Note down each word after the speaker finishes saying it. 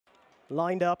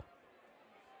lined up.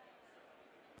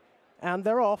 And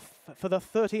they're off for the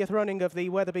 30th running of the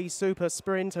Weatherbys Super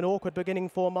Sprint. An awkward beginning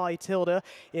for My Tilda.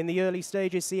 In the early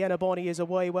stages, Sienna Bonnie is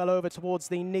away well over towards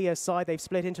the near side. They've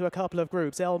split into a couple of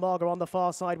groups. El Marga on the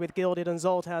far side with Gilded and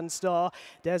Zoltan Star.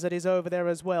 Desert is over there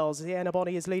as well. Sienna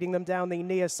Bonnie is leading them down the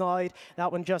near side.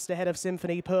 That one just ahead of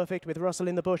Symphony Perfect, with Russell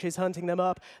in the bushes hunting them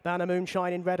up. Banner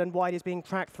Moonshine in red and white is being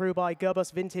tracked through by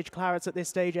Gubbass. Vintage Clarets at this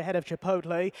stage ahead of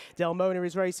Chipotle. Delmona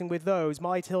is racing with those.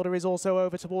 My Tilda is also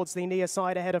over towards the near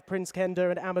side ahead of Prince Kender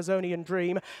and Amazonian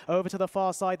Dream. Over to the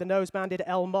far side, the nose banded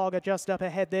El Marga just up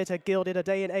ahead there to Gilded. A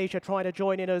Day in Asia trying to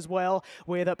join in as well,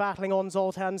 with a battling on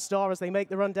Zoltan Star as they make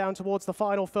the run down towards the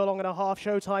final furlong and a half.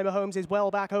 Showtimer Holmes is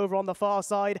well back over on the far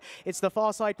side. It's the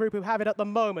far side group who have it at the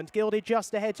moment. Gilded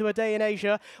just ahead to A Day in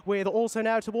Asia, with also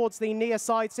now towards the near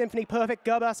side Symphony Perfect.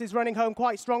 Gubbass is running home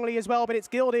quite strongly as well, but it's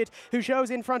Gilded who shows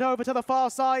in front over to the far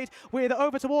side, with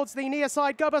over towards the near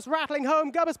side Gubbass rattling home.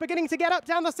 Gubbass beginning to get up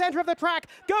down the centre of the track.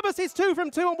 Gubbass is 2 from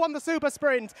 2 and won the Super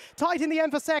Sprint. Tight in the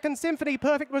end for second. Symphony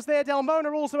Perfect was there.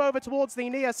 Delmona also over towards the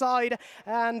near side,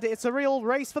 and it's a real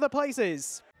race for the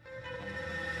places.